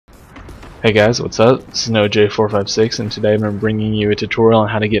Hey guys, what's up? This is MW3 and today I'm bringing you a tutorial on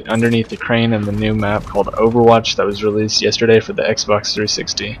how to get underneath the crane in the new map called Overwatch that was released yesterday for the Xbox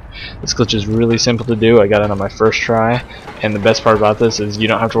 360. This glitch is really simple to do. I got it on my first try, and the best part about this is you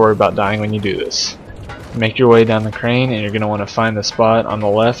don't have to worry about dying when you do this. Make your way down the crane and you're going to want to find the spot on the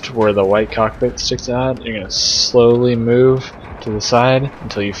left where the white cockpit sticks out. You're going to slowly move to the side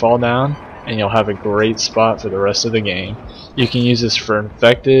until you fall down, and you'll have a great spot for the rest of the game. You can use this for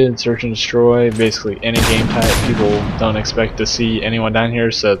infected, search and destroy, basically any game type. People don't expect to see anyone down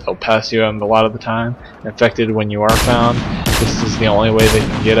here, so they'll pass you up a lot of the time. Infected, when you are found, this is the only way they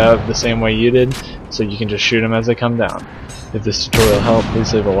can get up the same way you did, so you can just shoot them as they come down. If this tutorial helped,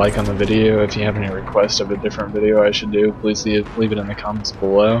 please leave a like on the video. If you have any requests of a different video I should do, please leave it in the comments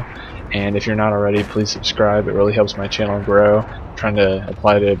below. And if you're not already, please subscribe. It really helps my channel grow. I'm trying to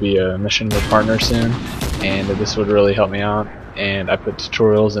apply to be a mission with partner soon, and this would really help me out. And I put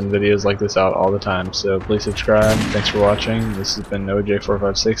tutorials and videos like this out all the time, so please subscribe. Thanks for watching. This has been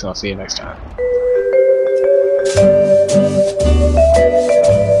MW3 and I'll see you next time.